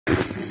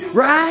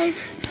Rise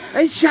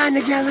and shine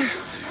together.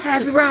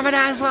 Happy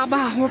Ramadan,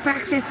 Lahore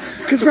Pakistan.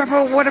 Because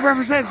what it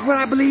represents, what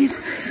I believe.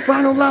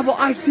 Final level,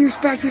 ice tea,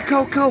 respected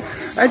Coco.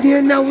 And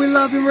you know we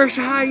love you,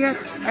 Rishahaya.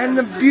 And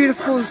the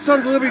beautiful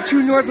Sons of Liberty,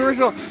 true North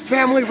original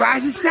family.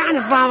 Rise and shine,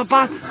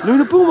 Islamabad.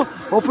 Luna Puma.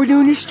 Hope we're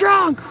doing you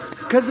strong.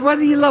 Because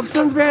whether you love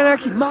Sons of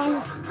Anarchy,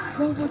 Mama.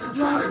 And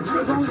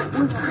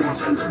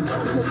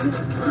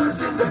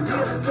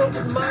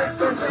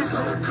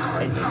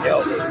you know,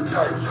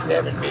 part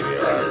 7, maybe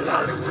a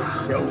lot of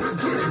show.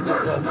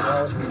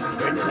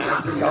 Good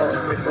times to go.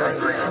 Good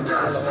morning. I'm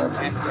Lahore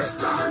Pakistan.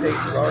 Stay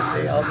strong,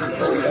 stay healthy,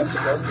 go up,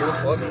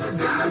 go beautiful,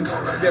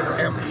 never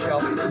ever Michelle.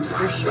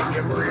 Appreciate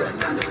you, Maria.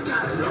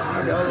 You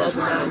know, love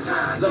the man,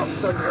 love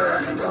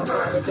Sunday, love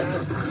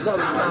Ramadan, love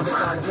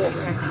Islamabad, Lahore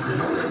Pakistan.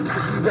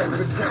 Because we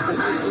represent what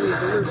we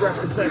believe, and we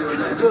represent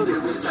stability.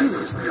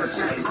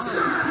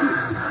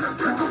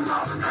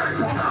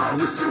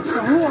 So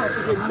who wants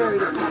to get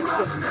married in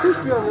Pakistan? Who's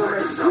feeling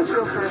romantic? Who's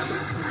feeling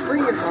passionate?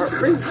 Bring your heart,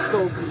 bring your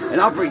soul, and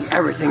I'll bring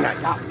everything I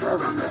got for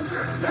everyone.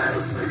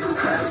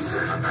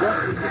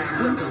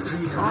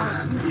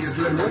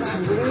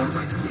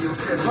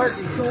 Heart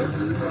and soul,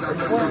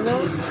 one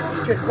love,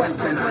 just what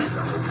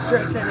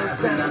stress and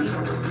anxiety,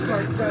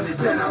 heart sounds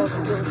feel out the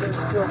world,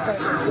 feel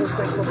passion, feel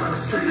thankful,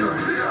 because you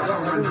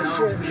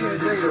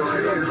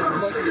share,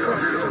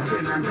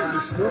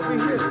 we'll be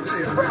here to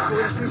rock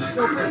with you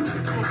so great,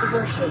 happy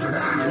worship.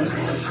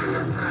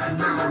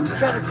 You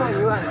gotta find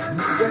your life,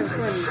 you gotta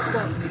find your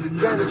stuff, you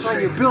gotta find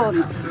your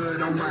ability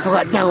to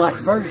let down like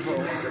virgin.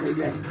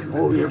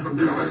 Oh yes,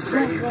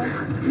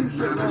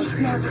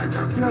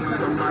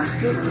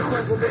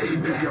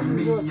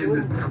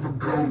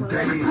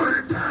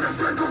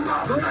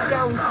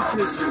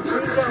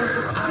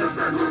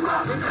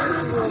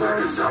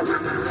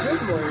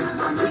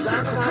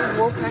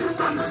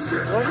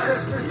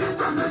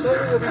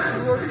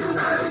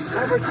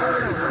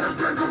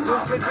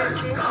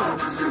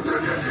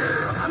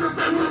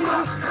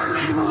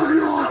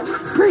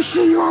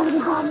 appreciate you all to the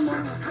bottom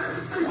line.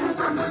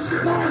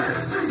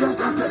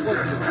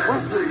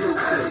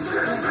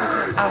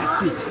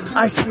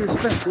 I see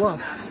respect,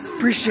 love,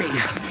 appreciate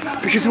you,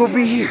 because we'll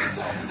be here.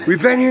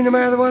 We've been here no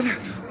matter what.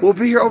 We'll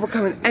be here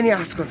overcoming any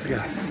obstacles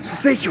together. So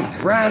thank you.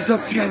 Rise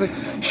up together,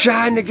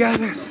 shine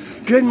together.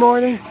 Good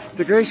morning,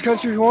 the greatest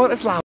country we want. It's loud.